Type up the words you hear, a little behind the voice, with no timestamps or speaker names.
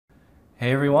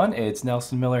Hey everyone, it's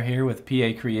Nelson Miller here with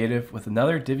PA Creative with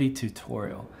another Divi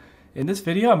tutorial. In this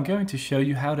video, I'm going to show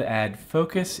you how to add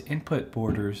focus input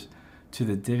borders to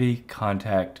the Divi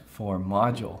Contact Form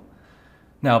module.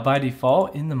 Now, by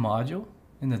default in the module,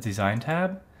 in the Design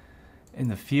tab, in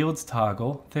the Fields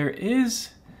toggle, there is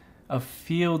a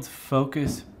Field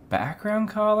Focus background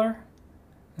color.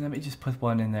 And let me just put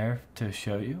one in there to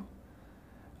show you.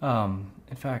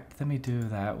 In fact, let me do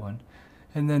that one.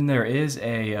 And then there is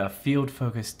a field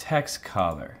focus text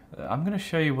color. I'm going to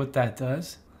show you what that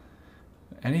does.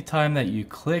 Anytime that you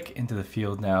click into the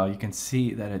field now, you can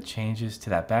see that it changes to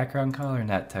that background color and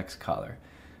that text color.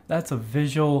 That's a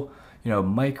visual,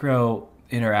 micro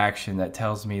interaction that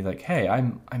tells me like, hey,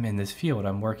 I'm in this field,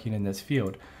 I'm working in this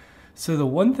field. So the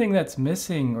one thing that's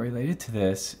missing related to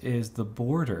this is the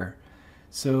border.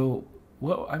 So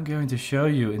what I'm going to show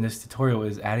you in this tutorial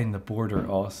is adding the border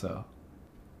also.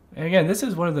 And again, this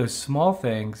is one of those small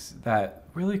things that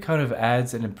really kind of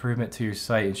adds an improvement to your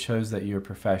site and shows that you're a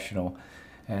professional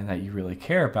and that you really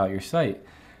care about your site.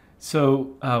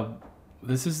 So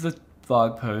this is the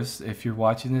blog post. If you're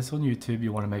watching this on YouTube,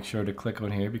 you want to make sure to click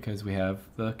on here because we have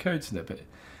the code snippet.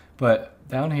 But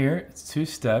down here, it's 2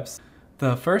 steps.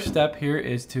 The first step here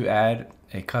is to add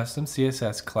a custom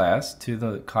CSS class to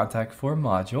the contact form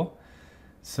module.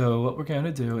 So what we're going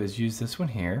to do is use this one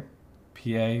here.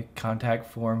 PA Contact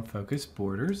Form Focus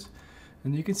Borders,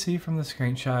 and you can see from the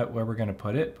screenshot where we're going to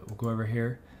put it, but we'll go over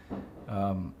here,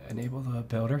 enable the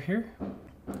builder here.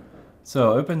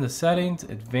 So open the settings,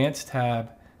 advanced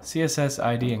tab, CSS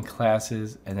ID and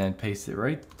classes, and then paste it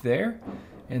right there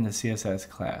in the CSS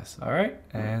class. All right,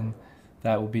 and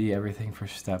that will be everything for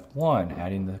step 1,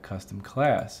 adding the custom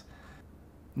class.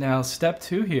 Now step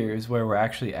 2 here is where we're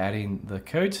actually adding the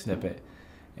code snippet.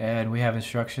 And we have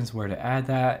instructions where to add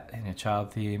that in a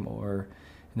child theme or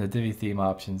in the Divi theme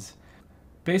options.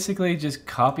 Basically, just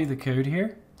copy the code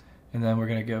here, and then we're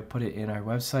going to go put it in our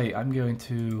website. I'm going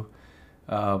to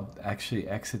actually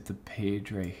exit the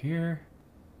page right here.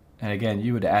 And again,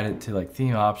 you would add it to like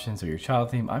theme options or your child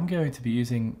theme. I'm going to be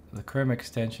using the Chrome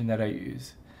extension that I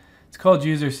use. It's called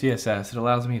User CSS. It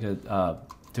allows me to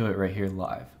do it right here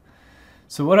live.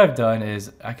 So what I've done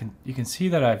is you can see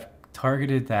that I've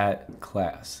targeted that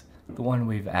class, the one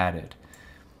we've added.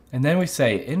 And then we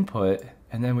say input,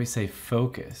 and then we say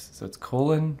focus. So it's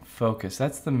colon focus.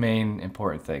 That's the main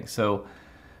important thing. So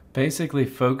basically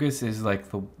focus is like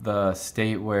the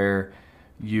state where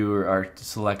you are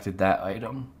selected that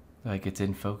item, like it's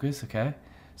in focus, okay?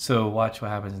 So watch what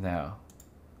happens now.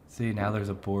 See, now there's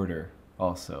a border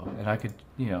also. And I could,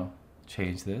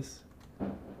 change this.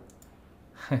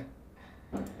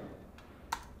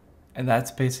 And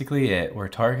that's basically it. We're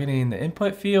targeting the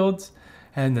input fields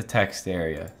and the text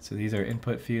area. So these are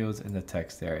input fields and the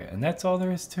text area. And that's all there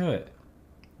is to it.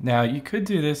 Now you could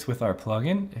do this with our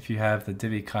plugin if you have the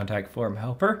Divi Contact Form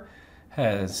helper.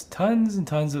 Has tons and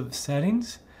tons of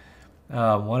settings.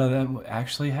 One of them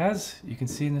actually has, you can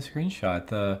see in the screenshot,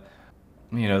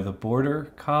 the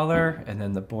border color and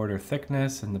then the border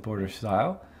thickness and the border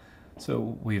style.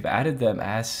 So we've added them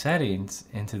as settings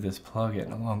into this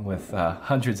plugin along with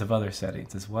hundreds of other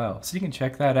settings as well. So you can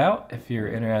check that out if you're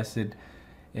interested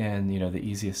in the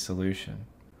easiest solution.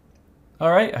 All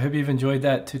right, I hope you've enjoyed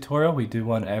that tutorial. We do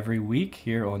one every week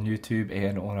here on YouTube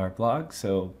and on our blog.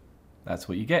 So that's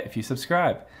what you get if you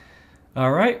subscribe.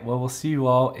 All right, well, we'll see you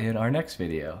all in our next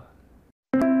video.